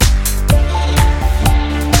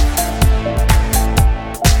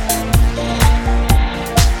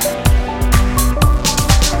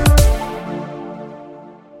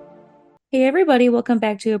Hey everybody, welcome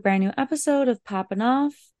back to a brand new episode of Poppin'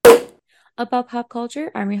 Off about pop culture.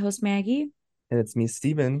 I'm your host Maggie. And it's me,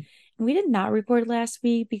 Steven. And we did not record last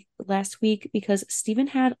week because Steven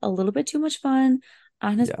had a little bit too much fun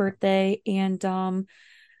on his Yeah. birthday and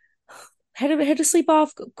had to sleep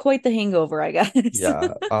off quite the hangover, I guess.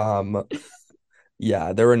 Yeah.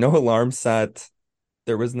 Yeah, there were no alarms set.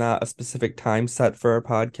 There was not a specific time set for our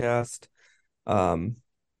podcast. Um,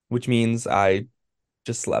 which means I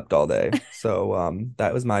just slept all day. So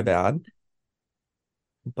that was my bad.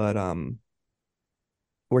 But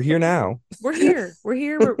we're here now. We're here. We're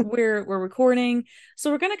here. We're recording. So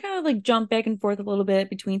we're gonna kind of like jump back and forth a little bit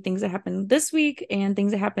between things that happened this week and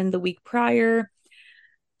things that happened the week prior.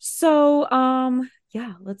 So,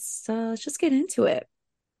 yeah, let's just get into it.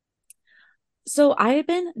 So I have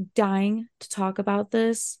been dying to talk about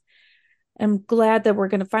this. I'm glad that we're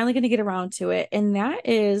finally gonna get around to it, and that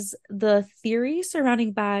is the theory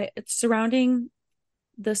surrounding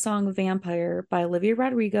the song "Vampire" by Olivia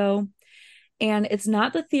Rodrigo. And it's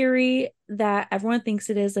not the theory that everyone thinks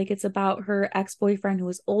it is. Like it's about her ex-boyfriend who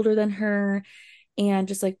was older than her and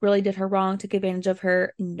just like really did her wrong, took advantage of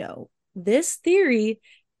her. No, this theory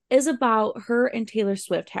is about her and Taylor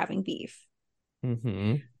Swift having beef.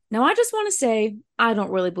 Hmm. Now, I just want to say, I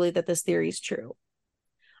don't really believe that this theory is true.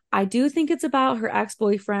 I do think it's about her ex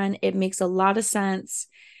boyfriend. It makes a lot of sense,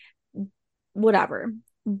 whatever.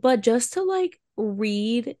 But just to like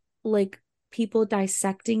read like people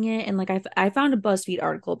dissecting it, and like I found a BuzzFeed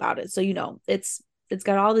article about it. So, it's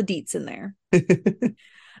got all the deets in there.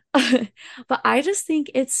 But I just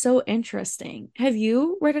think it's so interesting. Have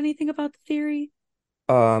you read anything about the theory?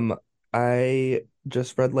 Um, I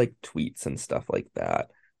just read like tweets and stuff like that.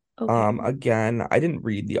 Okay. Again, I didn't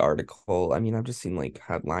read the article. I mean, I've just seen like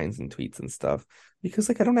headlines and tweets and stuff because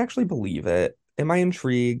like I don't actually believe it. Am I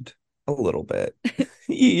intrigued? A little bit.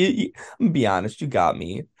 Be honest, you got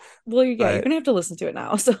me. Well, yeah, you're But gonna have to listen to it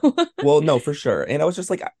now. So well, no, for sure. And I was just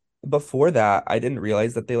like before that, I didn't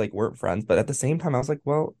realize that they like weren't friends, but at the same time I was like,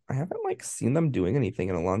 well, I haven't like seen them doing anything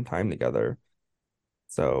in a long time together.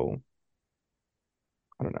 So,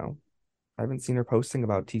 I don't know. I haven't seen her posting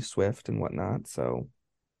about T Swift and whatnot, so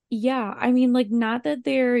yeah, I mean, like, not that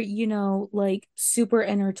they're, like super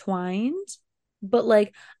intertwined, but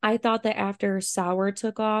like, I thought that after Sour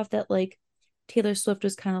took off, that like Taylor Swift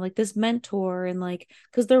was kind of like this mentor, and like,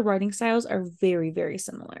 because their writing styles are very, very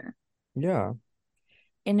similar. yeah.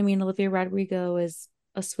 And I mean, Olivia Rodrigo is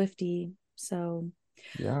a Swiftie, so,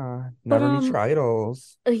 Yeah. but, Never meet your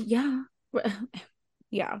idols. yeah,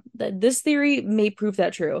 yeah, this theory may prove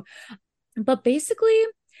that true. But basically,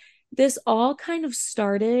 this all kind of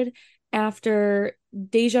started after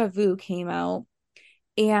Deja Vu came out,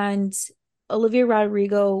 and Olivia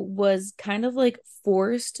Rodrigo was kind of like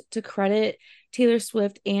forced to credit Taylor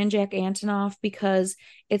Swift and Jack Antonoff because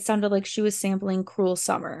it sounded like she was sampling Cruel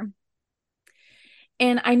Summer.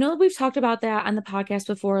 And I know we've talked about that on the podcast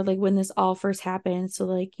before, like when this all first happened. So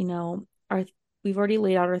like, our we've already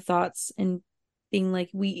laid out our thoughts and being like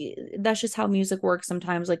we that's just how music works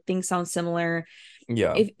sometimes. Like things sound similar.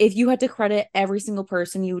 Yeah, If you had to credit every single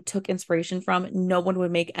person you took inspiration from, no one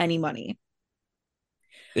would make any money.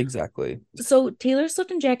 exactly. So Taylor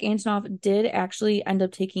Swift and Jack Antonoff did actually end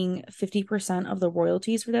up taking 50% of the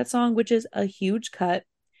royalties for that song, which is a huge cut.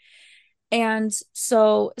 And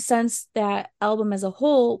so since that album as a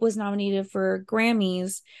whole was nominated for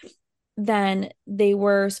Grammys, then they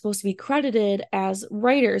were supposed to be credited as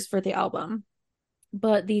writers for the album.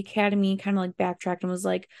 But the Academy kind of like backtracked and was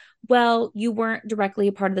like, well, you weren't directly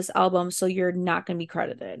a part of this album, so you're not going to be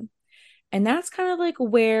credited. And that's kind of like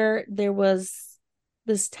where there was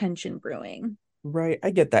this tension brewing. Right, I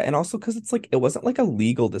get that. And also because it's like it wasn't like a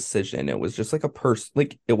legal decision. It was just like a person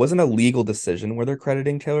like it wasn't a legal decision where they're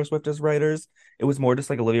crediting Taylor Swift as writers. It was more just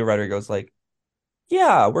like Olivia Rodrigo's like,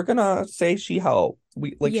 yeah, we're gonna say she helped.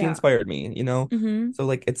 We like she Yeah. inspired me, you know? Hmm. So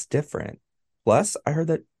like it's different. Plus, I heard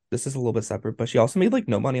that this is a little bit separate, but she also made like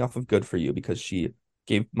no money off of Good For You because she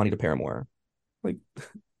gave money to Paramore. Like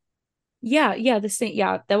Yeah. Yeah. The same.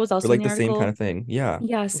 Yeah. That was or also in like the the same kind article. of thing. Yeah. I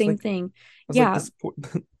Yeah. was Same like thing. I was like Yeah.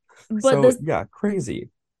 this But so this, yeah,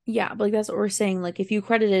 crazy. yeah. But like that's what we're saying. Like if you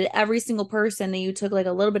credited every single person that you took like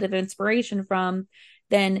a little bit of inspiration from,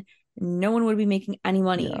 then no one would be making any Yeah.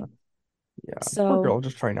 money. Yeah. Poor So, girl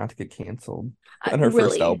just trying not to get canceled on her first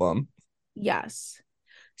really, album. yes.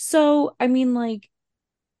 So, I mean, like,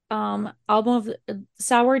 album of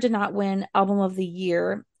Sour did not win album of the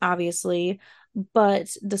year, obviously,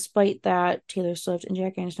 but despite that, Taylor Swift and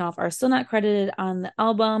Jack Antonoff are still not credited on the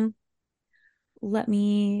album.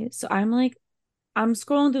 So I'm like, I'm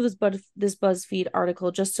scrolling through this BuzzFeed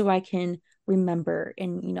article just so I can remember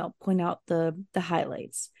and, point out the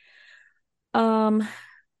highlights. Um,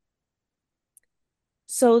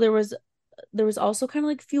 so there was also kind of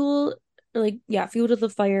like fuel to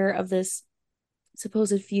the fire of this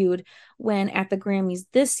supposed feud when at the Grammys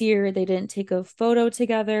this year they didn't take a photo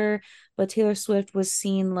together, but Taylor Swift was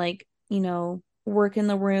seen like, work in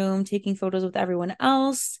the room, taking photos with everyone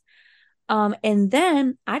else. And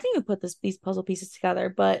then I didn't even put these puzzle pieces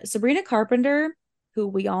together, but Sabrina Carpenter, who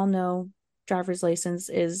we all know driver's license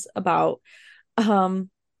is about, um,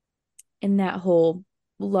 in that whole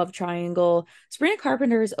love triangle. Sabrina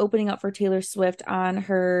Carpenter is opening up for Taylor Swift on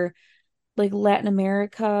her like Latin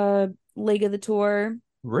America leg of the tour.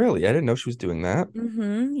 Really? I didn't know she was doing that.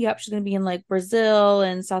 Yep, she's gonna be in like Brazil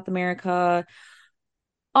and South America,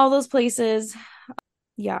 all those places.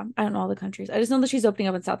 Yeah, I don't know all the countries. I just know that she's opening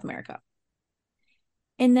up in South America.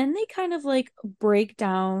 And then they kind of like break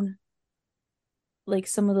down like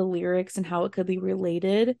some of the lyrics and how it could be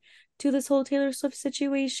related to this whole Taylor Swift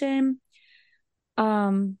situation.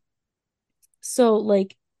 Um, so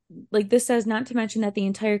like this says not to mention that the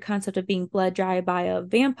entire concept of being bled dry by a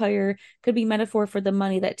vampire could be metaphor for the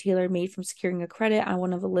money that Taylor made from securing a credit on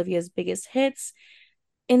one of Olivia's biggest hits.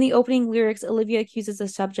 In the opening lyrics, Olivia accuses the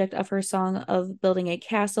subject of her song of building a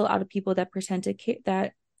castle out of people that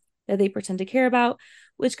that they pretend to care about,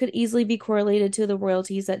 which could easily be correlated to the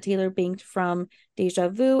royalties that Taylor banked from Deja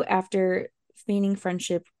Vu after feigning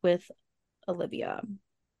friendship with Olivia.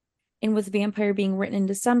 And with Vampire being written in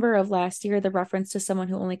December of last year, the reference to someone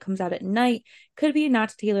who only comes out at night could be not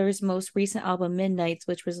to Taylor's most recent album, Midnights,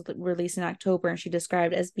 which was released in October, and she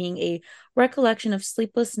described as being a recollection of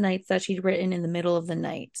sleepless nights that she'd written in the middle of the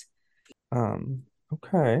night. Um,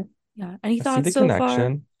 okay. Yeah. Any I see thoughts the so far?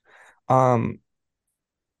 connection. Um,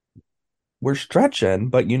 we're stretching,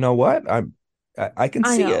 but you know what? I can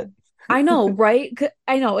I see it. know. I know, right?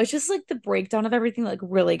 I know. It's just like the breakdown of everything like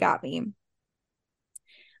really got me.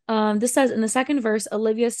 This says in the second verse,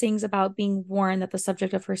 Olivia sings about being warned that the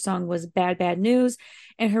subject of her song was bad, bad news,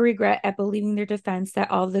 and her regret at believing their defense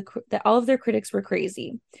that all of their critics were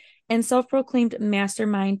crazy. And self-proclaimed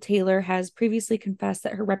mastermind Taylor has previously confessed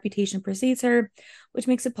that her reputation precedes her, which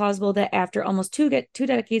makes it plausible that after almost two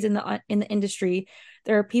decades in the industry,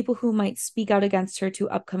 there are people who might speak out against her to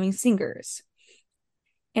upcoming singers.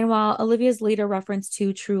 And while Olivia's later reference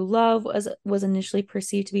to true love was initially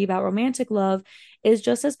perceived to be about romantic love, it is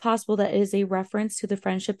just as possible that it is a reference to the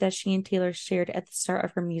friendship that she and Taylor shared at the start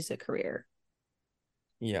of her music career.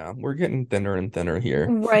 Yeah, we're getting thinner and thinner here.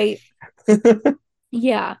 Right.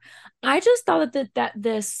 Yeah. I just thought that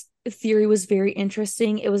this theory was very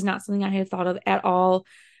interesting. It was not something I had thought of at all.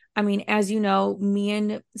 I mean, as you know, me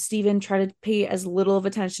and Steven try to pay as little of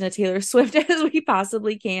attention to Taylor Swift as we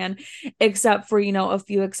possibly can, except for, a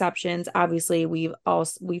few exceptions. Obviously, we've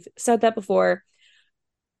said that before.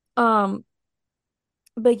 Um,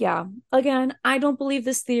 but yeah, again, I don't believe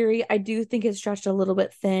this theory. I do think it's stretched a little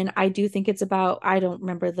bit thin. I do think it's about, I don't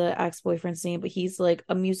remember the ex-boyfriend's name, but he's like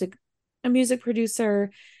a music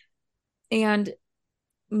producer and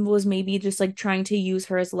was maybe just like trying to use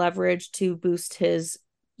her as leverage to boost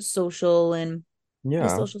social and his Yeah,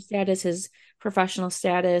 social status, his professional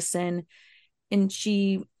status, and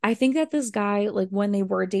I think that this guy, like when they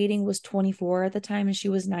were dating, was 24 at the time and she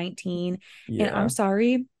was 19. And I'm yeah.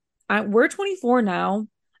 sorry, we're 24 now.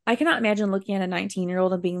 I cannot imagine looking at a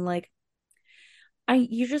 19-year-old and being like,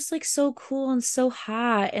 you're just like so cool and so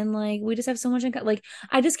hot and like we just have so much like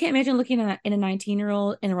I just can't imagine looking at in a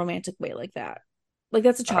 19-year-old in a romantic way like that. Like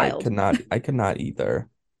that's a child. I could not either.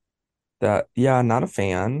 That, yeah, not a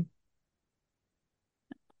fan,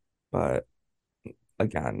 but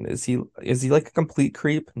again, is he like a complete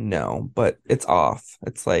creep? No, but it's off.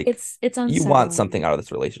 It's like It's you want something unsettling. out of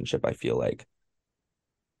this relationship, I feel like.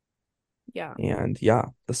 Yeah. And yeah,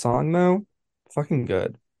 the song though, fucking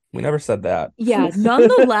good. We never said that. Yeah,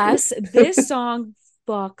 nonetheless, this song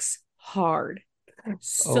fucks hard. Oh my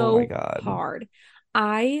So God. hard.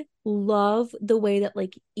 I love the way that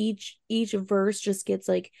like each verse just gets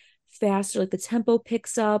like faster, like the tempo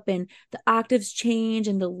picks up and the octaves change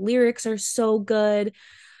and the lyrics are so good.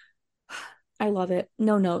 I love it.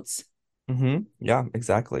 No notes. Yeah,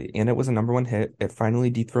 exactly. And it was a number one hit. It finally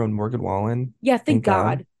dethroned Morgan Wallen. Yeah, thank Thank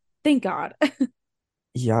God. God. Thank God.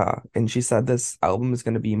 Yeah, and she said this album is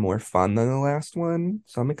going to be more fun than the last one,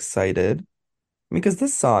 so I'm excited. I mean, because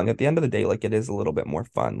this song, at the end of the day, like it is a little bit more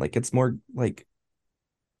fun. Like it's more like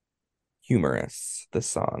humorous, this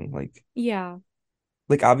song. Yeah.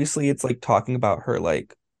 Like obviously it's like talking about her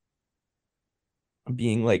like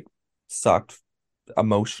being like sucked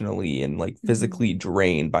emotionally and like Mhm. physically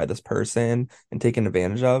drained by this person and taken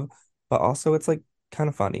advantage of, but also it's like kind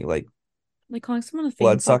of funny. Like Like calling someone a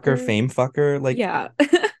fame bloodsucker, fucker. fame fucker. Like Yeah.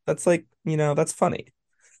 that's like, that's funny.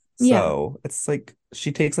 Yeah. So it's like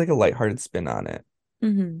she takes like a lighthearted spin on it.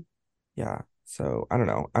 Hmm. Yeah. So I don't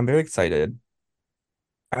know. I'm very excited.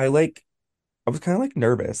 I like I was kind of like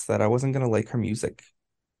nervous that I wasn't gonna like her music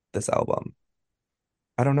this album.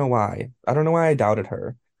 I don't know why. I don't know why I doubted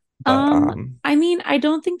her. But Um, I mean, I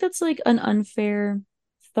don't think that's like an unfair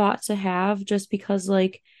thought to have just because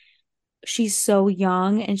like she's so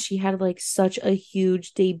young and she had like such a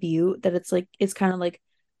huge debut that it's kind of like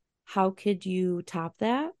how could you top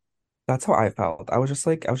that? that's how I felt. I was just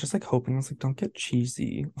like hoping. I was like, don't get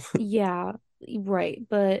cheesy. Yeah, right.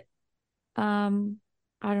 But um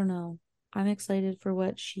I don't know. I'm excited for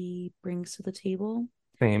what she brings to the table.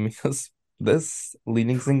 Same because this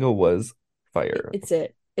leading single was fire. It's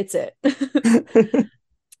it. It's it.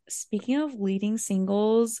 Speaking of leading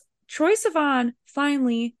singles, Troye Sivan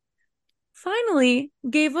finally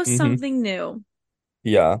gave us hmm something new.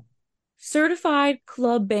 Yeah. Certified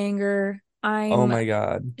club banger. Oh I'm my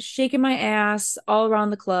God. shaking my ass all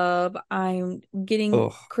around the club. I'm getting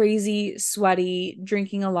Ugh. crazy, sweaty,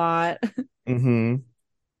 drinking a lot. hmm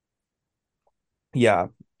Yeah.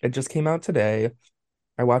 It just came out today.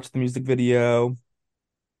 I watched the music video,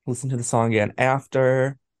 listened to the song again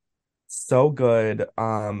after. So good.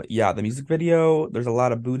 Yeah, the music video, there's a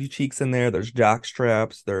lot of booty cheeks in there. There's jock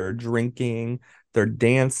straps, they're drinking, they're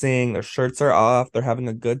dancing, their shirts are off, they're having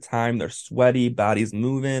a good time, they're sweaty, bodies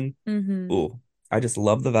moving. Hmm. Ooh, I just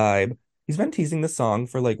love the vibe. He's been teasing the song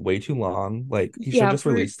for like way too long. Like he should have Yeah, just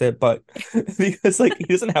for released it, but because like he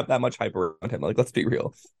doesn't have that much hype around him. Like, let's be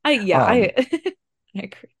real. I yeah, I Um, I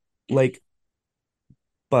agree. like,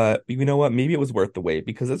 but you know what? Maybe it was worth the wait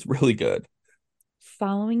because it's really good.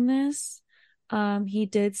 Following this, he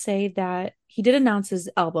did say that he did announce his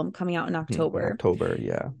album coming out in In October. October,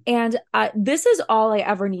 yeah. And this is all I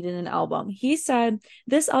ever need in an album. He said,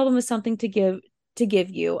 "This album is something to give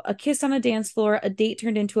you a kiss on a dance floor, a date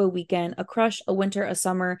turned into a weekend, a crush, a winter, a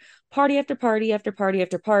summer, party after party after party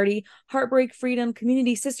after party, heartbreak, freedom,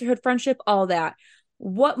 community, sisterhood, friendship, all that.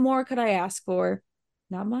 What more could I ask for?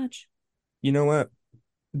 Not much." You know what?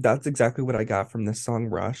 That's exactly what I got from this song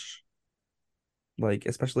Rush. Like,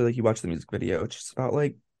 especially like you watch the music video, it's just about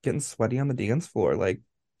like getting sweaty on the dance floor, like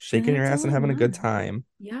And shaking your that's ass all and I having a good want. time,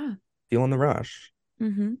 Yeah. feeling the rush.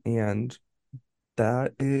 Mm-hmm. And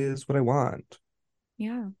that is what I want.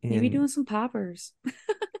 Yeah. Maybe And doing some poppers.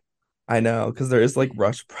 I know because there is like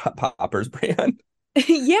Poppers brand,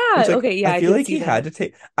 Yeah. which like Okay. Yeah, I I feel did like see he had that. to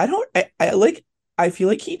take. I don't. I like. I feel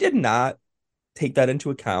like he did not take that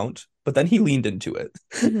into account, but then he leaned into it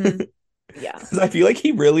Mm-hmm. Yeah. because I feel like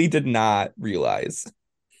he really did not realize.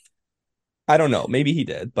 I don't know. Maybe he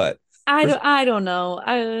did, but I for don't I don't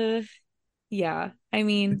know. Yeah. I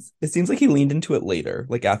mean, it seems like he leaned into it later,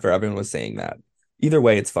 like after everyone was saying that. Either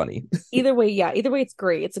way, it's funny. either way, yeah, either way it's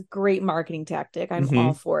great. It's a great marketing tactic. I'm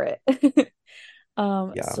all hmm for it.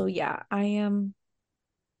 Yeah, So yeah, I'm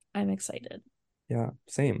excited. yeah,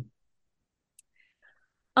 same.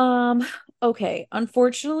 Um, okay.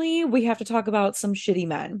 Unfortunately, we have to talk about some shitty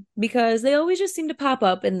men because they always just seem to pop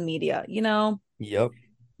up in the media, you know? Yep.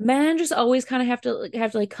 Men just always kind of have to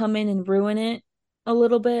like come in and ruin it a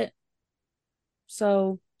little bit.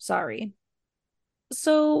 So, sorry.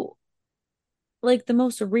 So, like the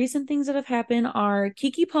most recent things that have happened are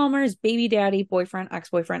Kiki Palmer's baby daddy, boyfriend,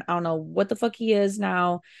 ex-boyfriend, I don't know what the fuck he is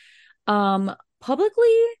now,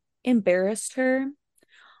 publicly embarrassed her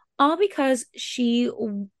all because she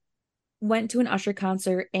went to an Usher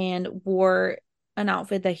concert and wore an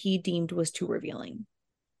outfit that he deemed was too revealing.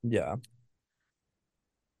 Yeah.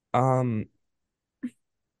 Um,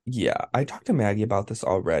 yeah, I talked to Maggie about this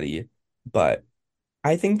already, but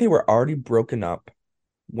I think they were already broken up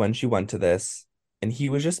when she went to this, and he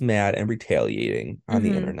was just mad and retaliating on the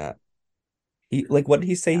Mm-hmm. internet. He like what did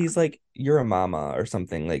he say? He's like, "You're a mama" or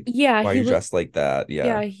something. Like, Yeah, why are he you was. dressed like that?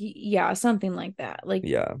 Yeah. Yeah, something like that. Like,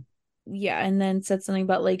 Yeah. yeah, and then said something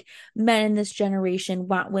about like men in this generation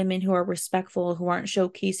want women who are respectful, who aren't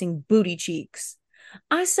showcasing booty cheeks.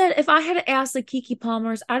 I said if I had asked the Kiki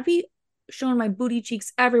Palmers, I'd be showing my booty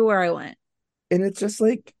cheeks everywhere I went. And it's just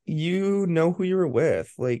like you know who you were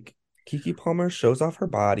with. Like Kiki Palmer shows off her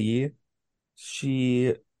body.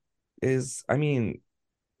 She is, I mean,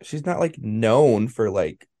 she's not like known for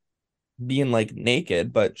like being like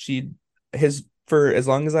naked, but she his for as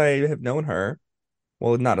long as I have known her,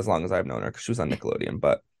 well, not as long as I've known her because she was on Nickelodeon,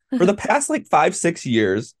 but for the past like 5, 6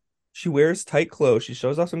 years, she wears tight clothes. She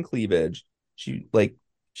shows off some cleavage. She like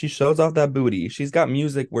she shows off that booty. She's got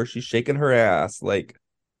music where she's shaking her ass. Like,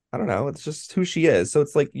 I don't know, it's just who she is. So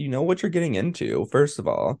it's like you know what you're getting into, first of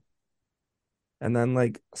all. And then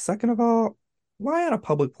like second of all, why on a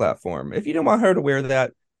public platform? If you don't want her to wear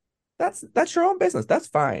that, that's your own business. That's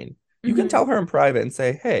fine. You can Hmm. tell her in private and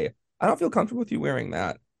say, "Hey, I don't feel comfortable with you wearing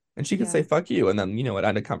that." And she can say, Yeah. "Fuck you." And then, it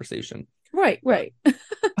end a conversation. Right, But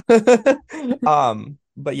right.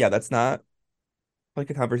 but yeah, that's not like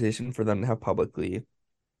a conversation for them to have publicly,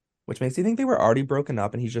 which makes you think they were already broken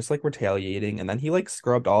up and he's just like retaliating. And then he like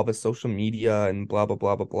scrubbed all of his social media and blah blah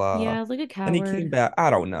blah blah blah. Yeah, like a And he came coward. back. I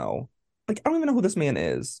don't know. Like I don't even know who this man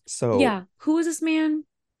is. So Yeah. Who is this man?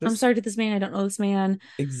 I'm just sorry to this man. I don't know this man.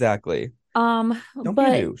 exactly. Don't be a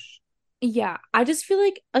But douche. yeah, I just feel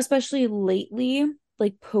like, especially lately,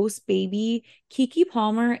 like post baby, Kiki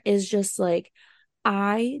Palmer is just like,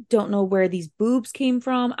 I don't know where these boobs came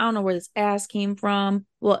from. I don't know where this ass came from.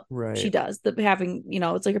 Well, she Right. does, the having,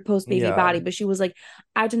 it's like her post baby Yeah. body, but she was like,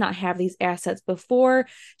 I did not have these assets before.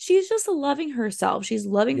 She's just loving herself. She's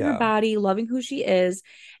loving her Yeah. body, loving who she is.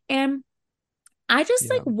 And I just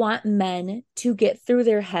like Yeah. want men to get through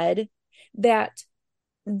their head that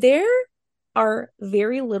there are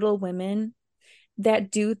very little women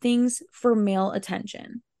that do things for male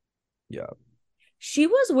attention. Yeah. She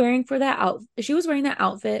was wearing that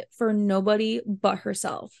outfit for nobody but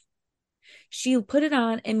herself. She put it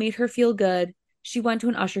on and made her feel good. She went to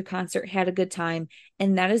an Usher concert, had a good time,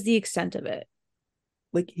 and that is the extent of it.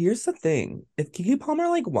 Like, here's the thing. If Keke Palmer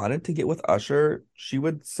like wanted to get with Usher, she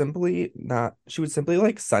would simply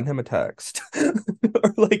like send him a text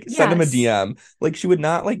or like send him a Yes. DM. Like she would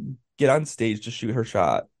not like get on stage to shoot her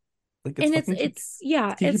shot. Like And it's it's It's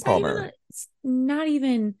yeah, Keke Palmer. it's not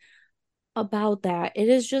even about that. It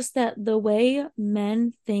is just that the way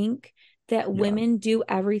men think that Yeah. women do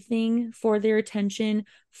everything for their attention,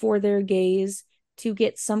 for their gaze, to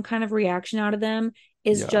get some kind of reaction out of them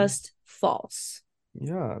is Yeah. just false.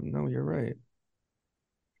 Yeah. No, you're right.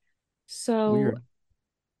 So Weird.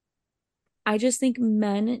 I just think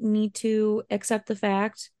men need to accept the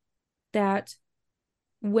fact that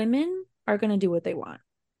women are going to do what they want,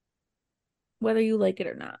 whether you like it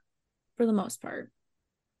or not, for the most part.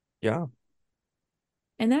 Yeah.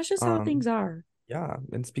 And that's just how things Um, are. yeah.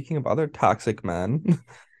 And speaking of other toxic men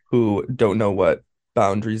who don't know what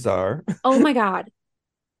boundaries are. Oh my God.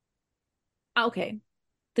 Okay.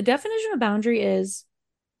 The definition of boundary is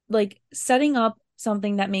like setting up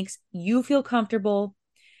something that makes you feel comfortable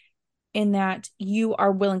and that you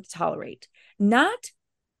are willing to tolerate. Not,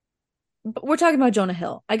 we're talking about Jonah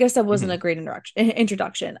Hill. I guess that wasn't a Mhm. great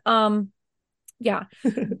introduction. Yeah,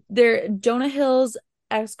 there Jonah Hill's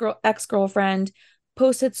ex-girlfriend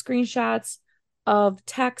posted screenshots of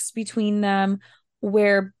texts between them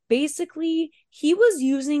where basically he was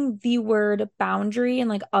using the word boundary and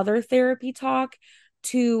like other therapy talk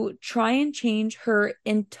to try and change her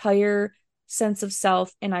entire sense of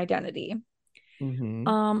self and identity.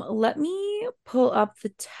 Mhm. Let me pull up the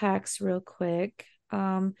text real quick.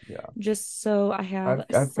 Yeah. Just so I have I've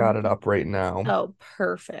got it something. up right now. Oh, This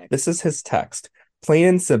perfect. is his text. Plain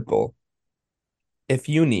and simple. If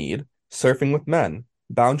you need surfing with men,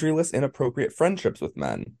 boundaryless, inappropriate friendships with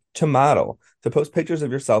men, to model, to post pictures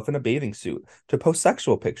of yourself in a bathing suit, to post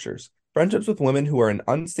sexual pictures, friendships with women who are in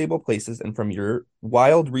unstable places and from your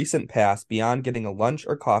wild recent past beyond getting a lunch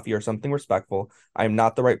or coffee or something respectful, I am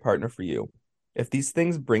not the right partner for you. If these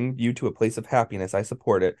things bring you to a place of happiness, I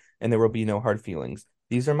support it, and there will be no hard feelings.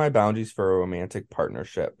 These are my boundaries for a romantic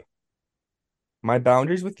partnership. My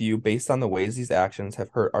boundaries with you based on the ways these actions have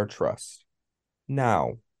hurt our trust.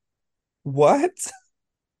 Now, what?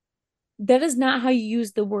 That is not how you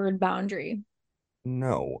use the word boundary.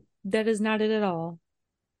 No. That is not it at all.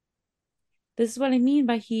 This is what I mean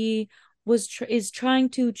by he is trying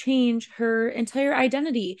to change her entire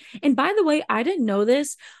identity. And by the way, I didn't know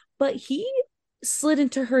this, but he slid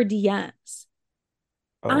into her DMs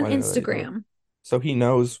Oh, on I didn't know that either. Instagram. So he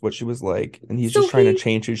knows what she was like, and he's So just trying to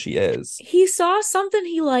change who she is. he saw something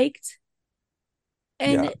he liked, Yeah.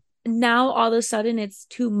 and now all of a sudden it's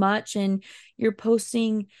too much, and you're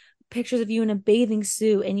posting pictures of you in a bathing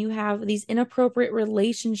suit and you have these inappropriate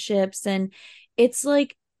relationships, and it's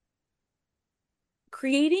like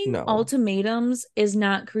creating No. ultimatums is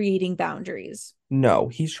not creating boundaries. No,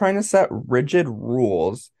 he's trying to set rigid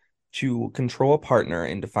rules to control a partner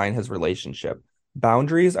and define his relationship.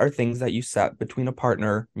 Boundaries are things that you set between a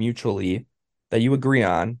partner mutually that you agree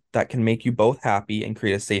on that can make you both happy and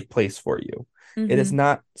create a safe place for you. It is Mm-hmm.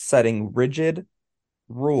 not setting rigid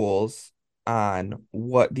rules on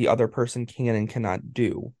what the other person can and cannot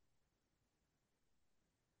do.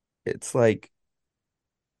 It's like,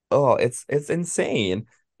 oh, it's insane.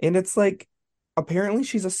 And it's like apparently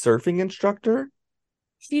she's a surfing instructor.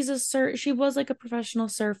 She was like a professional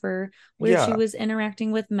surfer where she Yeah. was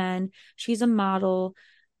interacting with men. She's a model.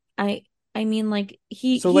 I I mean, like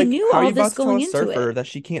he So he like knew how are all you this about to tell going a into surfer it. that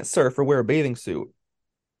she can't surf or wear a bathing suit?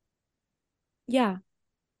 Yeah.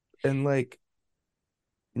 And like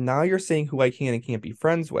now you're saying who I can and can't be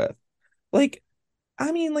friends with. Like,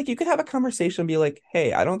 I mean, like you could have a conversation and be like,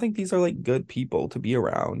 hey, I don't think these are like good people to be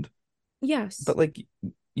around. Yes. But like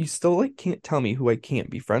you still like can't tell me who I can't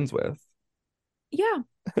be friends with. Yeah.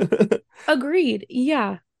 Agreed.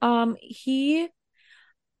 Yeah. He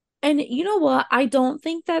and you know what? I don't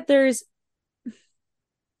think that there's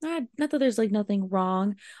not that there's like nothing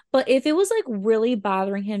wrong, but if it was like really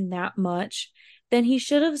bothering him that much, then he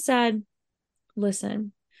should have said,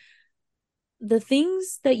 listen, the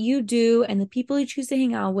things that you do and the people you choose to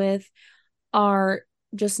hang out with are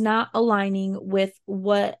just not aligning with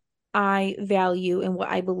what I value and what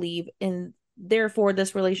I believe, and therefore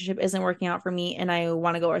this relationship isn't working out for me, and I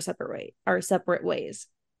want to go our separate ways.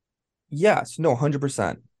 Yes, no,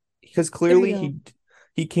 100%. Because There you clearly go.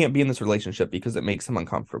 he can't be in this relationship because it makes him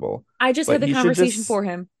uncomfortable. I just had But the he should conversation just for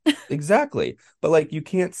him. exactly. But like you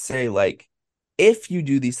can't say like if you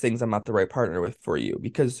do these things, I'm not the right partner with for you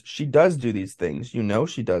because she does do these things. You know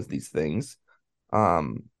she does these things.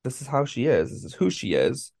 This is how she is. This is who she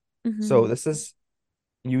is. So Hmm. this is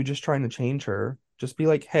you just trying to change her. Just be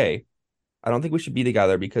like, "Hey, I don't think we should be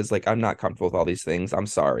together because like I'm not comfortable with all these things. I'm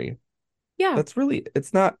sorry." Yeah, That's really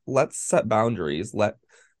it's not let's set boundaries. Let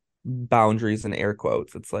boundaries in air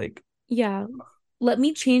quotes. It's like, yeah. Let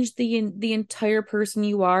me change the entire person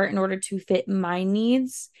you are in order to fit my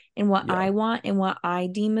needs and what yeah, I want and what I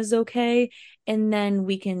deem is okay, and then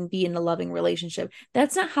we can be in a loving relationship.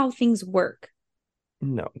 That's not how things work.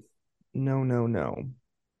 no, no, no, no,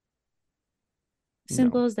 no.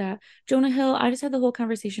 Simple as that. Jonah Hill, I just had the whole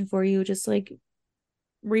conversation for you. Just like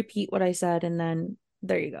repeat what I said, and then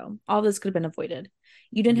there you go. All this could have been avoided.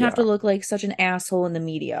 You didn't have to Yeah, look like such an asshole in the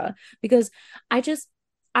media because I just,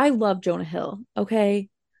 I love Jonah Hill. Okay.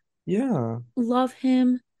 yeah. Love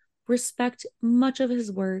him, respect much of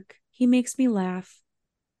his work. He makes me laugh.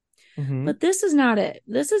 Hmm. But this is not it.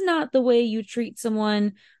 This is not the way you treat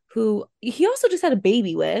someone who he also just had a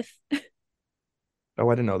baby with. Oh,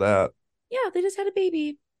 I didn't know that. Yeah, they just had a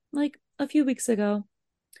baby like a few weeks ago.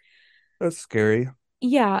 That's scary.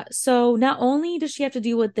 Yeah, so not only does she have to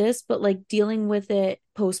deal with this, but like dealing with it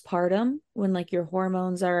postpartum when like your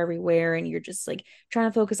hormones are everywhere and you're just like trying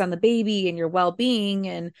to focus on the baby and your well-being,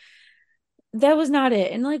 and that was not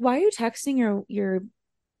it. And like why are you texting your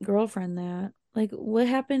girlfriend that? Like what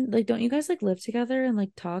happened? Like don't you guys like live together and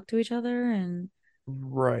like talk to each other and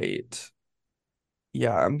Right.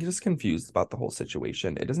 Yeah, I'm just confused about the whole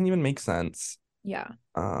situation. It doesn't even make sense. yeah.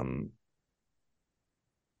 Um,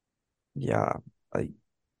 yeah, like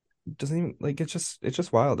doesn't even like it's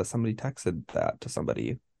just wild that somebody texted that to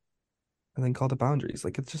somebody and then called it boundaries.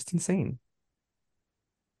 Like it's just insane.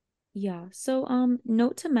 Yeah. So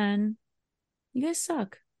note to men, you guys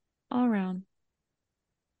suck. All around.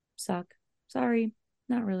 Suck. Sorry.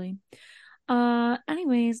 Not really.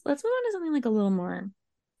 Anyways, let's move on to something like a little more.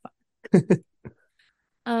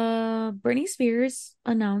 Britney Spears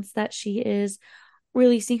announced that she is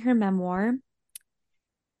releasing her memoir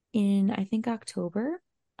in I think October.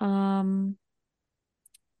 Um,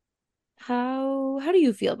 how do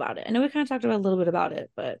you feel about it? I know we kind of talked about a little bit about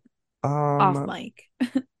it, but off Um, mic.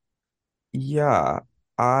 yeah,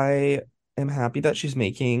 I am happy that she's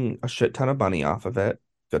making a shit ton of money off of it.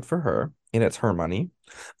 Good for her. And it's her money.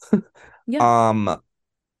 Yeah. Um,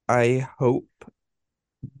 I hope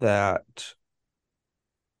that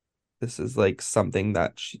this is like something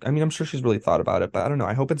that I mean, I'm sure she's really thought about it, but I don't know.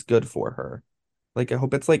 I hope it's good for her. Like, I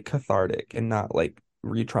hope it's like cathartic and not like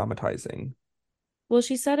re-traumatizing. Well,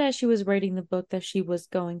 she said as she was writing the book that she was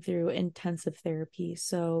going through intensive therapy,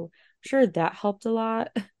 so I'm sure that helped a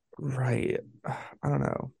lot. Right. I don't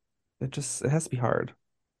know. It has to be hard.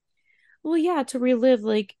 Well, yeah, to relive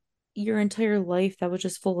like your entire life that was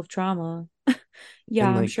just full of trauma. Yeah,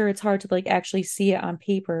 And I'm like, sure it's hard to like actually see it on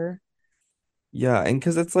paper. yeah, and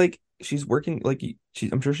because it's like she's working like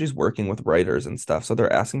I'm sure she's working with writers and stuff. So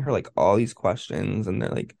they're asking her like all these questions and they're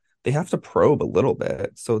like they have to probe a little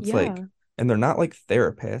bit. So it's like Yeah. and they're not like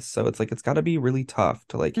therapists. So it's like it's got to be really tough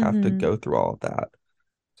to like have to Mm-hmm. go through all of that.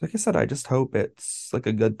 So like I said, I just hope it's like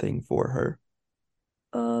a good thing for her.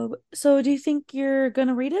 So do you think you're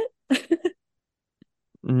gonna read it?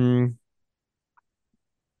 Mm,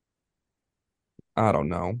 I don't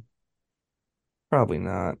know. Probably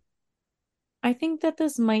not. I think that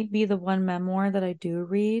this might be the one memoir that I do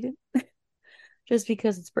read, just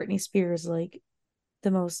because it's Britney Spears, like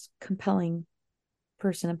the most compelling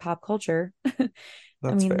person in pop culture. I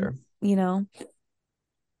That's mean, fair. you know,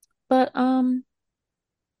 but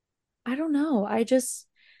I don't know.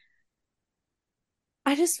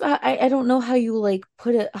 I don't know how you like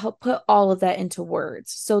put all of that into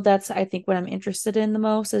words. So that's I think what I'm interested in the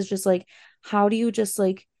most is just like how do you just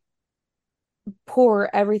like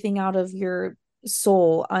pour everything out of your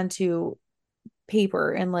soul onto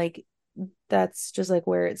paper and like that's just like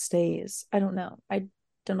where it stays. I don't know. I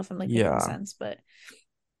don't know if I'm like making Yeah. sense, but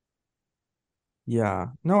Yeah.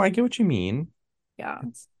 No, I get what you mean. yeah,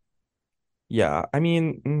 It's yeah. I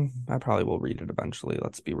mean, I probably will read it eventually,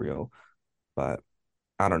 let's be real. But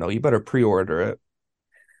I don't know. You better pre-order it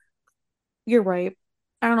you're right.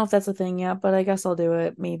 I don't know if that's a thing yet, but I guess I'll do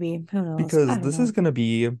it. Maybe. Who knows? I because don't this is know. gonna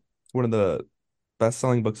be one of the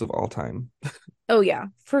best-selling books of all time. Oh yeah,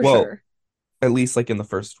 for Well, sure. at least like in the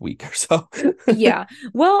first week or so. Yeah.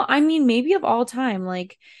 Well, I mean, maybe of all time,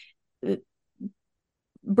 like uh,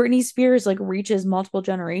 Britney Spears like reaches multiple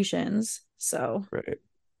generations. So, Right.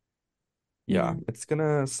 Yeah, yeah. it's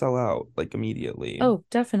gonna sell out like immediately. Oh, It's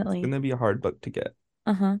definitely. gonna be a hard book to get.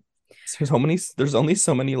 Uh-huh. There's only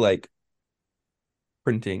so many like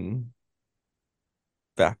printing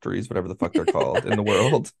factories, whatever the fuck they're called in the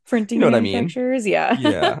world. You Printing know what I mean? manufacturers, yeah.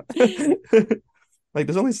 Yeah. Like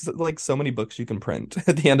there's only like so many books you can print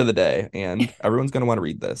at the end of the day, and everyone's gonna want to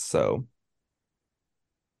read this. So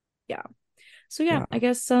Yeah. So yeah, yeah. I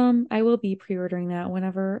guess I will be pre-ordering that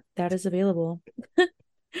whenever that is available.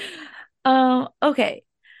 Okay.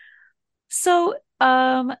 So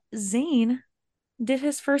Zayn did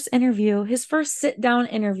his first interview, his first sit-down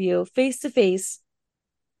interview face to face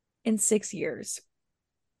in 6 years.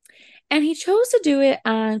 And he chose to do it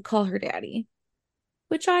on Call Her Daddy,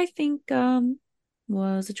 which I think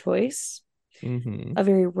was a choice, Hmm. a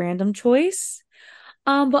very random choice.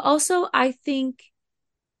 But also I think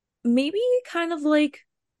maybe kind of like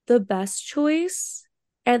the best choice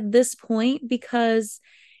at this point because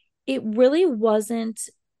it really wasn't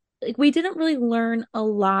like we didn't really learn a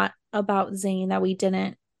lot about Zayn that we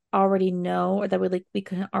didn't already know or that we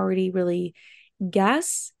couldn't already really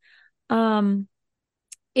guess. Um,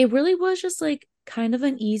 it really was just like kind of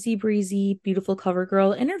an easy breezy, beautiful cover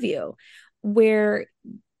girl interview where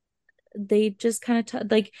they just kind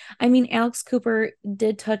of like I mean Alex Cooper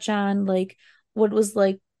did touch on like what was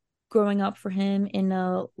like growing up for him in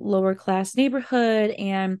a lower class neighborhood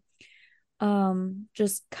and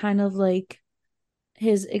just kind of like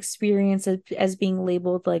his experience as being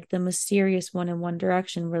labeled like the mysterious one in One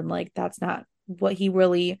Direction when like that's not what he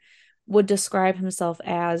really would describe himself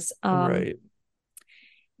as. Right.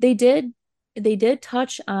 They did they did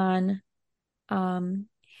touch on um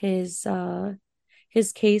his uh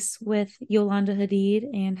his case with Yolanda Hadid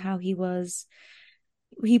and how he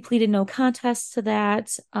pleaded no contest to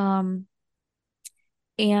that.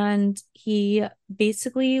 And he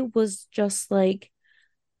basically was just like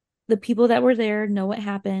the people that were there know what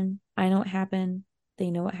happened. I know what happened.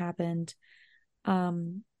 They know what happened.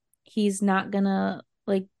 Um, he's not gonna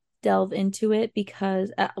like delve into it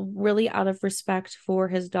because really out of respect for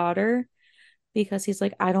his daughter, because he's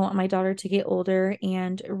like, I don't want my daughter to get older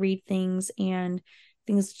and read things and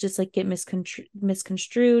things just like get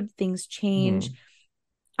misconstrued, things change. Hmm.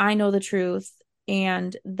 I know the truth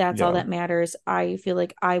and that's all Yeah. that matters. I feel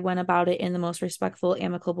like I went about it in the most respectful,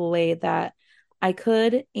 amicable way that I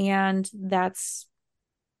could, and that's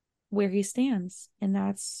where he stands, and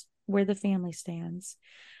that's where the family stands.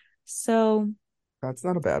 So, That's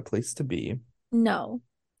not a bad place to be. no.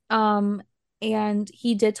 Um, and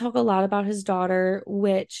he did talk a lot about his daughter,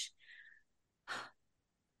 which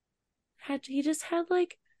he just had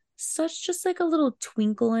like such just like a little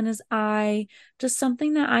twinkle in his eye, just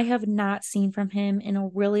something that I have not seen from him in a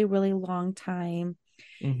really, really long time.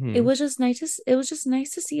 Hmm. It was just nice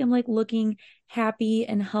to see him like looking happy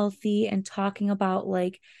and healthy and talking about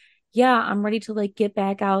like yeah, I'm ready to like get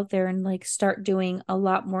back out there and like start doing a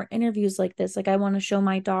lot more interviews like this. Like I want to show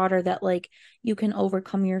my daughter that like you can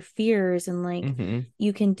overcome your fears and like Hmm.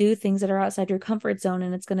 you can do things that are outside your comfort zone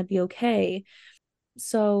and it's going to be okay.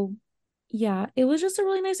 So, yeah, it was just a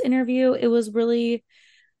really nice interview. It was really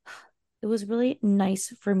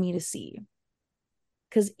nice for me to see.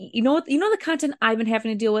 Because you know the content I've been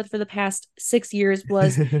having to deal with for the past 6 years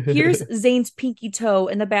was here's Zayn's pinky toe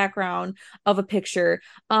in the background of a picture.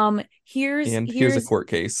 And here's a Here's court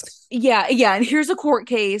case. yeah, and here's a court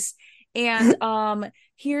case, and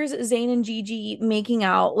here's Zayn and Gigi making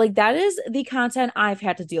out. Like that is the content I've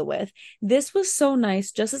had to deal with. This was so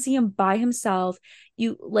nice just to see him by himself.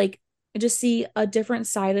 You like just see a different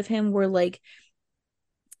side of him where like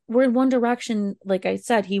we're in One Direction, like I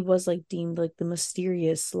said, he was like deemed like the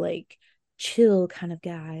mysterious, like chill kind of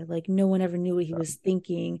guy. Like no one ever knew what he was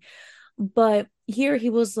thinking. But here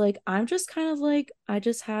he was like, I'm just kind of like, I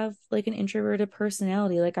just have like an introverted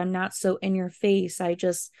personality. Like, I'm not so in your face. I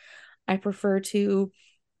prefer to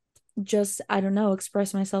just, I don't know,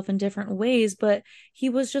 express myself in different ways. But he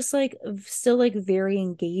was just like, still like very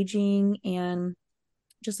engaging and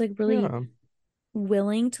just like really Yeah.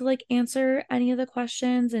 willing to like answer any of the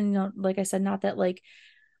questions. And, like I said, not that like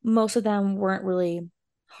most of them weren't really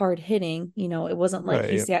hard hitting. It wasn't like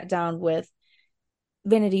he Right. sat down with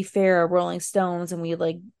Vanity Fair, Rolling Stones, and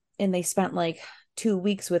and they spent like 2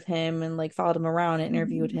 weeks with him and like followed him around and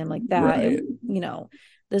interviewed him like that. Right. You know,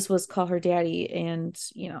 this was Call Her Daddy, and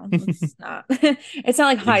it's not, it's not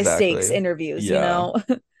like high stakes Exactly. interviews, Yeah.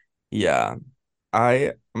 Yeah.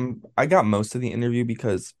 I got most of the interview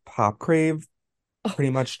because Pop Crave Oh,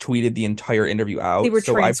 pretty much tweeted the entire interview they out. were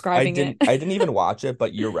So I transcribing it. didn't even watch it,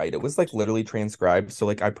 but you're right. It was like literally transcribed. So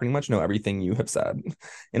like I pretty much know everything you have said.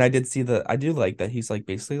 And I do like that he's like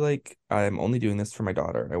basically like I'm only doing this for my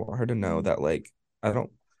daughter. I want her to know Mhm. that like I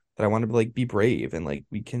don't that I want to like be brave and like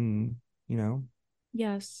we can,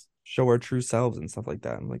 Yes. show our true selves and stuff like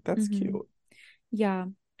that. I'm like, that's cute. Hmm. Yeah,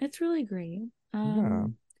 it's really great. Yeah.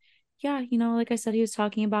 Yeah, like I said, he was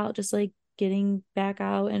talking about just like getting back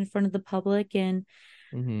out in front of the public and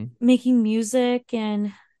Hmm. making music.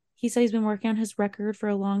 And he said he's been working on his record for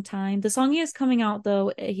a long time. The song he has coming out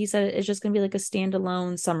though, he said it's just gonna be like a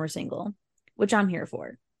standalone summer single, which I'm here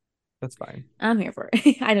for. That's fine. I'm here for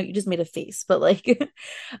it. I know you just made a face, but like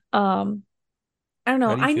um I don't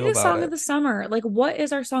How know. do you I feel need a about song of it? the summer. Like, what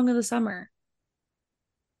is our song of the summer?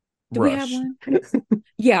 Do we have Rush. one?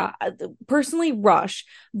 Yeah, personally, Rush.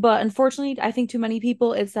 But unfortunately, I think too many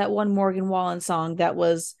people, it's that one Morgan Wallen song that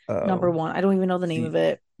was number Oh, one. I don't even know the name see, of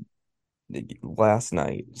it. last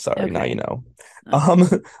night. Sorry, now you Okay. know.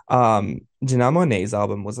 Okay. Um, Janelle Monáe's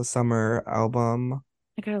album was a summer album.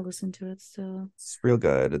 I gotta listen to it still. It's real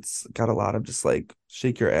good. It's got a lot of just like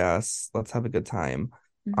shake your ass, let's have a good time.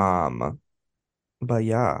 Hmm. Um, but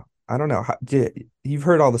yeah, I don't know. You've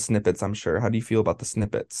heard all the snippets, I'm sure. How do you feel about the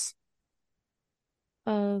snippets?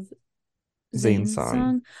 Of Zayn's Zayn's song.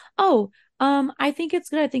 song. Oh, I think it's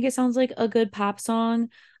good. I think it sounds like a good pop song.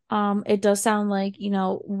 It does sound like,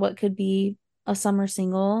 what could be a summer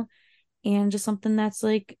single and just something that's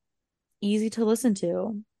like easy to listen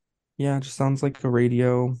to. Yeah, it just sounds like a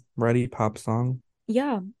radio ready pop song.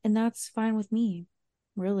 Yeah, and that's fine with me,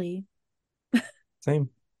 really. Same.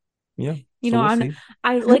 Yeah. You So know, we'll I'm see.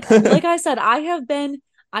 I like I said, I have been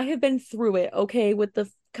through it, okay, with the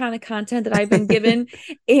kind of content that I've been given,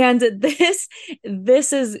 and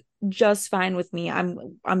this is just fine with me.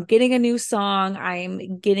 I'm getting a new song,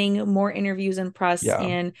 I'm getting more interviews and press, Yeah.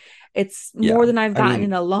 and it's more Yeah. than I've I gotten mean,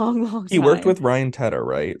 in a long, long he worked time. with Ryan Tedder,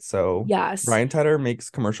 right? So Yes. Ryan Tedder makes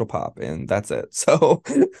commercial pop and that's it. So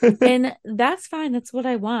And that's fine. That's what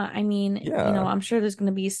I want. I mean, yeah. I'm sure there's going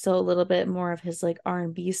to be still a little bit more of his like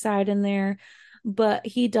R&B side in there, but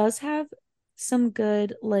he does have some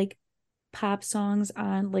good like pop songs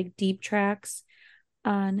on like deep tracks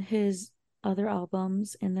on his other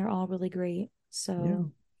albums, and they're all really great. Yeah.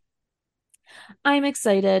 So I'm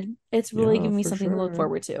excited. It's really Yeah, giving me for something to look sure.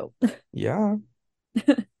 forward to. Yeah.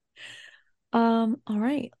 All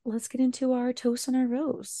right, let's get into our toast and our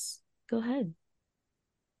roast. Go ahead.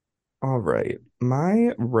 All right.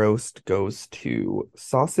 My roast goes to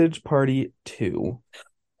Sausage Party 2.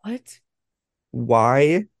 What?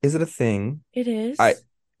 Why is it a thing? It I is?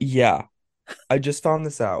 yeah, I just found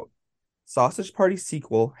this out. Sausage Party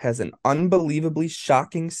sequel has an unbelievably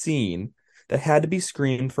shocking scene that had to be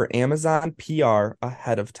screened for Amazon PR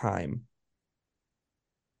ahead of time.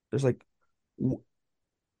 There's like, w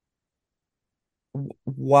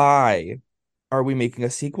why are we making a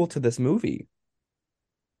sequel to this movie?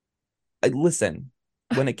 Listen,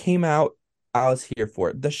 when it came out, I was here for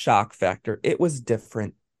it. The shock factor, it was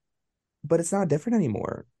different, but it's not different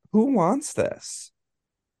anymore. Who wants this?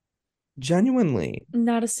 Genuinely.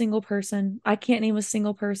 Not a single person. I can't name a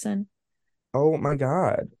single person. Oh my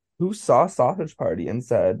God. Who saw Sausage Party and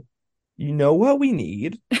said, you know what we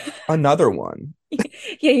need? Another one.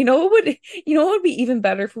 Yeah, what would be even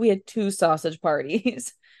better if we had two sausage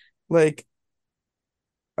parties. Like,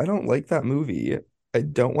 I don't like that movie. I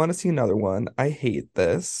don't want to see another one. I hate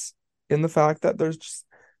this. And the fact that there's just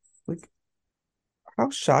like, how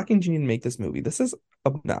shocking do you need to make this movie? This is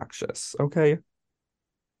obnoxious. Okay.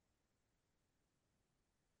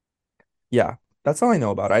 Yeah, that's all I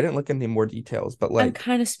know about it. I didn't look into more details, but I'm like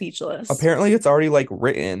kind of speechless. apparently it's already like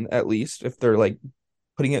written, at least if they're like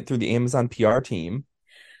putting it through the Amazon PR team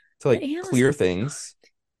to The like clear Amazon, things.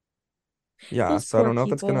 Yeah, those so I poor don't know if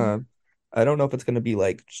people. I don't know if it's gonna be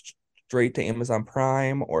like straight to Amazon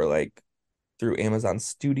Prime or like through Amazon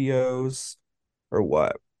Studios or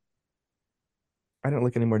what? I didn't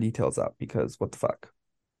look any more details up because what the fuck?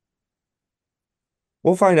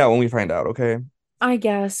 We'll find out when we find out, okay? I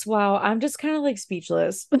guess. Wow, I'm just kind of like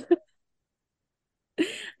speechless.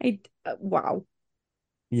 Wow.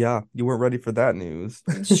 Yeah, you weren't ready for that news.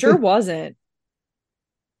 Sure wasn't.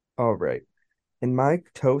 All right. And my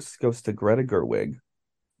toast goes to Greta Gerwig.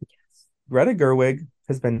 Greta Gerwig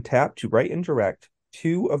has been tapped to write and direct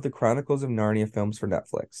two of the Chronicles of Narnia films for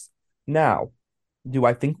Netflix. Now, do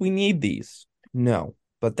I think we need these? No,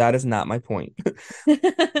 but that is not my point.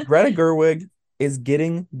 Greta Gerwig is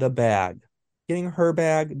getting the bag, getting her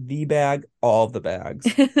bag, the bag, all of the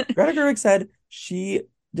bags. Greta Gerwig said she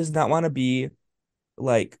does not want to be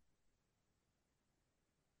like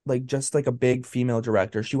just like a big female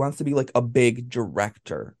director. She wants to be like a big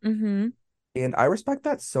director. hmm And I respect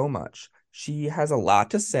that so much. She has a lot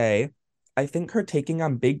to say. I think her taking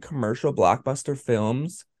on big commercial blockbuster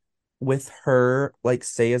films with her, like,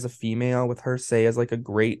 say as a female, with her, say as like a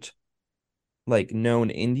great, like, known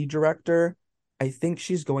indie director, I think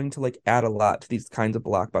she's going to like add a lot to these kinds of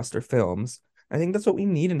blockbuster films. I think that's what we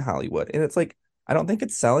need in Hollywood. And it's like, I don't think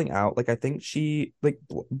it's selling out. Like, I think she, like,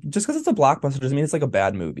 just because it's a blockbuster doesn't mean it's like a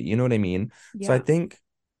bad movie. You know what I mean? So I Yeah. think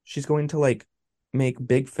she's going to like make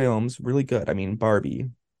big films really good. I mean, Barbie.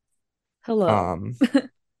 Hello. Um,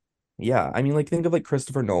 yeah, I mean, like think of like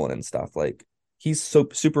Christopher Nolan and stuff. Like he's so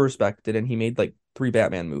super respected, and he made like three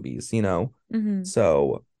Batman movies. hmm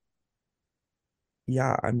So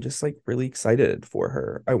yeah, I'm just like really excited for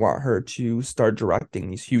her. I want her to start directing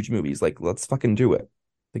these huge movies. Like, let's fucking do it.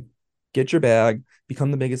 Like, get your bag,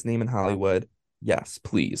 become the biggest name in Hollywood. Yes,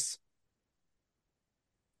 please.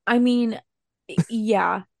 I mean,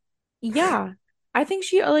 yeah. Yeah. I think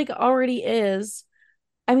she like already is.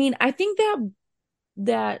 I mean, I think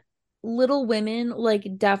that Little Women like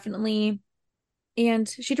definitely, and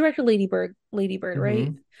she directed Lady Bird,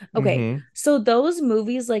 right? Mm-hmm. Okay. Mm-hmm. So those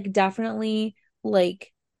movies like definitely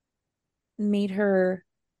like made her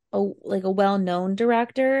a well-known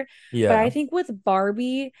director. But I Yeah. think with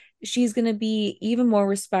Barbie, she's gonna be even more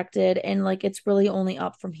respected, and like it's really only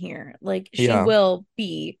up from here. Like she Yeah. will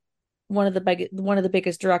be one of the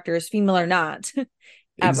biggest directors, female or not,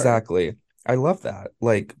 ever. Exactly. I love that.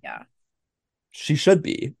 Like, Yeah, she should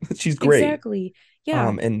be. She's great. exactly.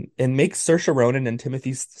 Yeah. And make Saoirse Ronan and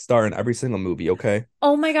Timothy star in every single movie, okay?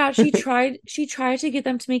 Oh my God, she tried to get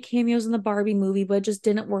them to make cameos in the Barbie movie, but it just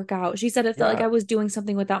didn't work out. She said it felt like Yeah, I was doing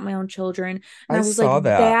something without my own children. And I I was like, saw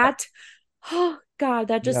that. that, oh God,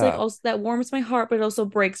 that just like Yeah, also that warms my heart, but it also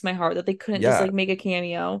breaks my heart that they couldn't just yeah. like make a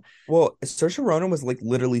cameo. Well, Saoirse Ronan was like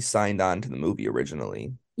literally signed on to the movie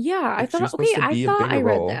originally. Yeah, I Like she was thought, okay, supposed to I be a thought I bigger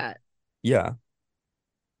read role. that. Yeah,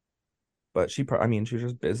 but I mean, she was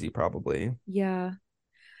just busy probably. Yeah,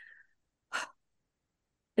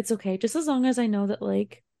 it's okay. Just as long as I know that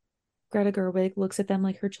like Greta Gerwig looks at them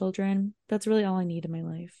like her children, that's really all I need in my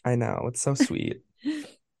life. I know, it's so sweet.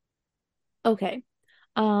 Okay.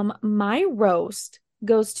 My roast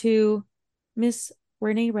goes to Miss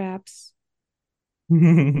Renee Raps.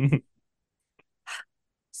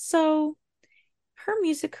 So her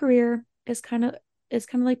music career is kind of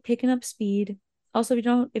like picking up speed. Also,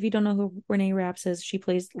 if you don't know who Renee Raps is, she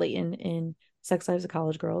plays Leighton in Sex Lives of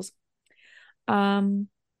College Girls. Um,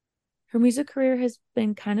 her music career has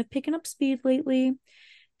been kind of picking up speed lately.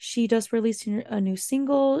 She just released a new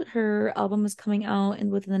single. Her album is coming out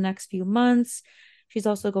and within the next few months. She's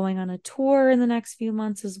also going on a tour in the next few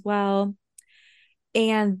months as well.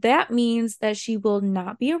 And that means that she will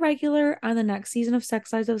not be a regular on the next season of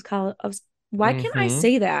Sex Lives of College of why can't I hmm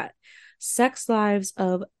say that? Sex Lives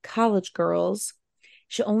of College Girls.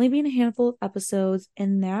 She'll only be in a handful of episodes,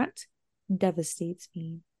 and that devastates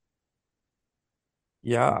me.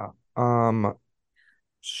 Yeah.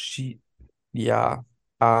 She yeah.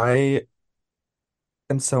 I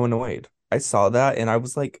am so annoyed. I saw that and I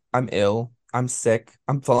was like, I'm ill. I'm sick.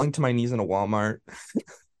 I'm falling to my knees in a Walmart.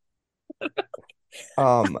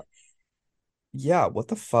 Um, yeah, what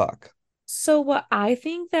the fuck? So what I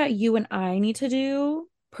think that you and I need to do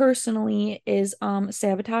personally is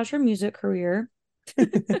sabotage her music career.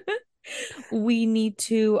 We need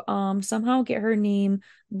to somehow get her name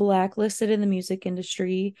blacklisted in the music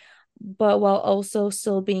industry, but while also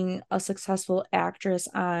still being a successful actress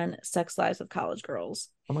on Sex Lives of College Girls.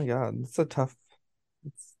 Oh my God, it's a tough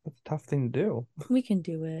thing to do. We can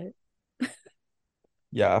do it.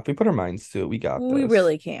 Yeah, if we put our minds to it, we got We this.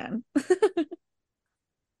 really can.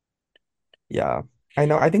 Yeah. I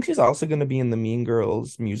know. I think she's also going to be in the Mean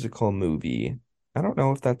Girls musical movie. I don't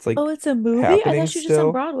know if that's Oh, like it's a movie? I thought happening she was just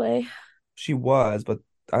on still. Broadway. She was, but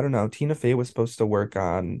I don't know. Tina Fey was supposed to work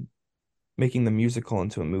on making the musical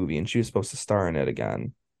into a movie, and she was supposed to star in it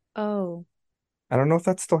again. Oh. I don't know if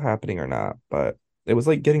that's still happening or not, but it was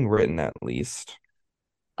like getting written at least.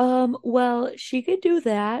 Well, she could do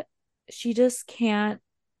that. She just can't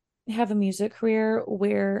have a music career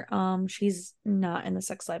where she's not in the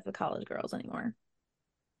sex life of college girls anymore.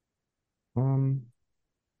 Um,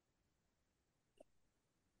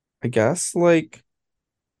 I guess like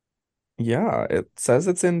yeah, it says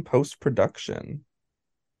it's in post-production.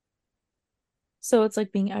 So it's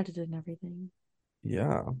like being edited and everything.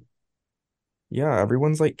 Yeah. Yeah,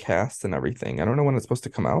 everyone's like cast and everything. I don't know when it's supposed to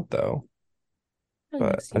come out though, Probably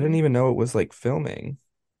but next I didn't year. even know it was like filming.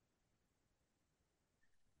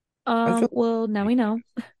 I feel Well, now we know.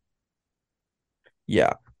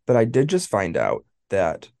 yeah, but I did just find out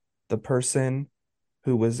that the person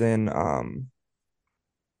who was in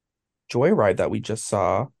Joyride that we just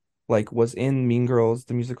saw like was in Mean Girls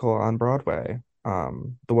the musical on Broadway.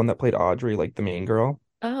 The one that played Audrey, like the main girl.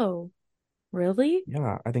 Oh, really?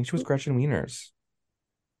 Yeah, I think she was Gretchen Wieners,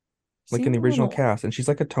 like in Seems the a original little, cast, and she's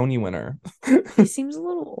like a Tony winner. she seems a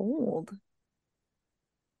little old,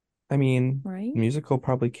 I mean, right? musical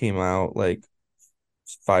probably came out like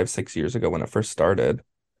 5, 6 years ago when it first started.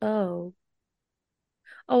 Oh.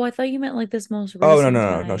 Oh, I thought you meant like this most Oh no, recent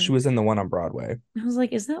no, no, no. She time. was in the one on Broadway. I was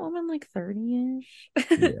like, is that woman like 30-ish?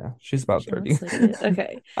 Yeah, she's about She 30. looks like it.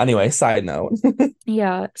 Okay. Anyway, side note.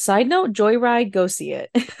 Yeah. Side note, Joyride, go see it.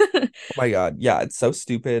 Oh my God. Yeah, it's so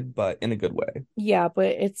stupid, but in a good way. Yeah,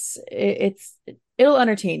 but it'll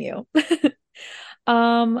entertain you.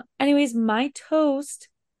 Anyways, my toast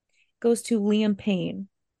goes to Liam Payne.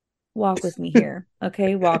 Walk with me here.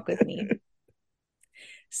 Okay, walk with me.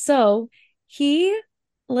 So he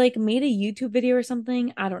like made a YouTube video or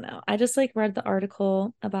something. I don't know. I just like read the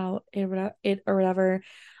article about it or whatever.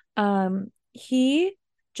 He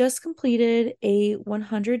just completed a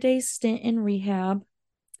 100-day stint in rehab,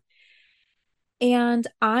 and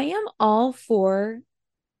I am all for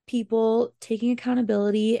people taking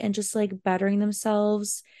accountability and just like bettering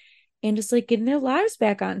themselves and just like getting their lives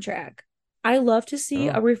back on track. I love to see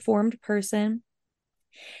a Oh. reformed person.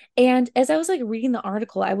 And as I was like reading the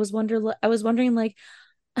article, I was wondering like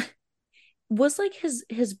was like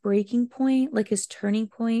his breaking point, like his turning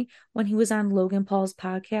point when he was on Logan Paul's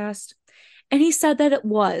podcast. And he said that it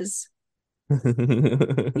was.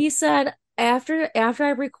 He said after I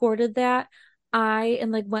recorded that, I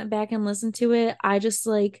and like went back and listened to it, I just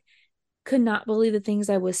like could not believe the things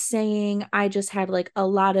I was saying. I just had like a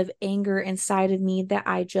lot of anger inside of me that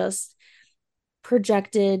I just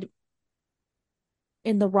projected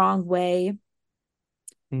in the wrong way,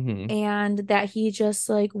 hmm and that he just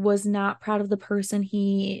like was not proud of the person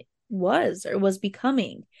he was or was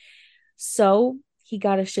becoming. So he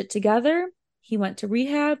got his shit together. He went to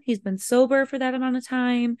rehab. He's been sober for that amount of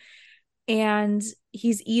time. And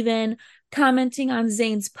he's even commenting on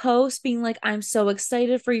Zayn's post, being like, I'm so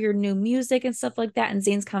excited for your new music and stuff like that. And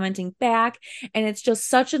Zayn's commenting back. And it's just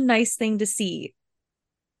such a nice thing to see.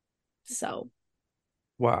 So,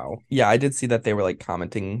 Wow. Yeah, I did see that they were like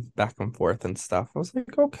commenting back and forth and stuff. I was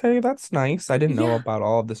like, okay, that's nice. I didn't know yeah. about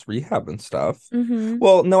all of this rehab and stuff. Mm-hmm.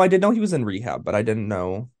 Well, no, I did know he was in rehab, but I didn't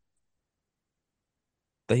know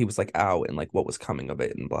that he was like out and like what was coming of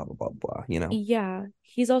it and blah blah blah blah, you know? Yeah.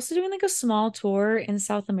 He's also doing like a small tour in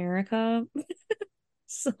South America.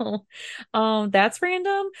 So, that's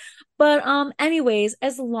random. But anyways,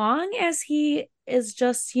 as long as he is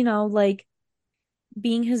just, like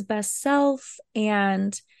being his best self,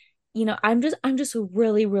 and I'm just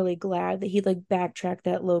really really glad that he like backtracked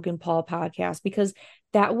that Logan Paul podcast, because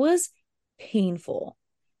that was painful.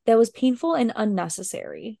 That was painful and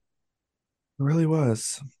unnecessary. It really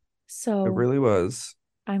was. It So, really was.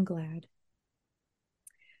 I'm glad.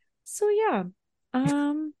 So yeah.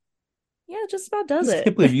 Um yeah, just about does Just it.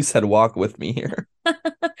 can't believe you said walk with me here.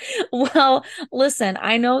 Well, listen,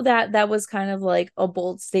 I know that that was kind of like a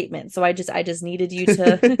bold statement, so I just needed you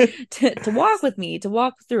to to walk with me, to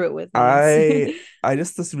walk through it with me. And I I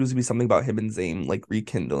just assumed it was gonna be something about him and Zayn like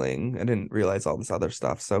rekindling. I didn't realize all this other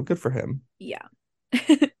stuff. So good for him. yeah.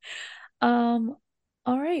 Um,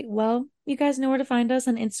 all right. Well, you guys know where to find us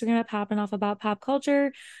on Instagram at Popping Off About Pop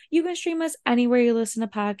Culture. You can stream us anywhere you listen to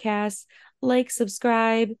podcasts. Like,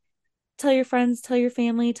 subscribe, tell your friends, tell your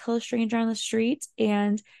family, tell a stranger on the street.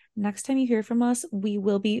 And next time you hear from us, we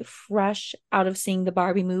will be fresh out of seeing the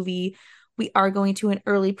Barbie movie. We are going to an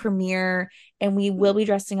early premiere, and we will be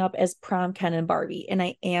dressing up as prom Ken and Barbie. And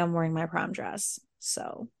I am wearing my prom dress.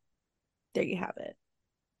 So there you have it.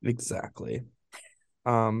 Exactly.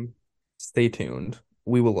 Um, Stay tuned.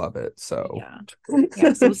 We will love it. So Yeah.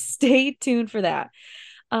 Yeah. So stay tuned for that.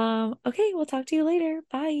 Okay, we'll talk to you later.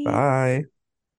 Bye. Bye.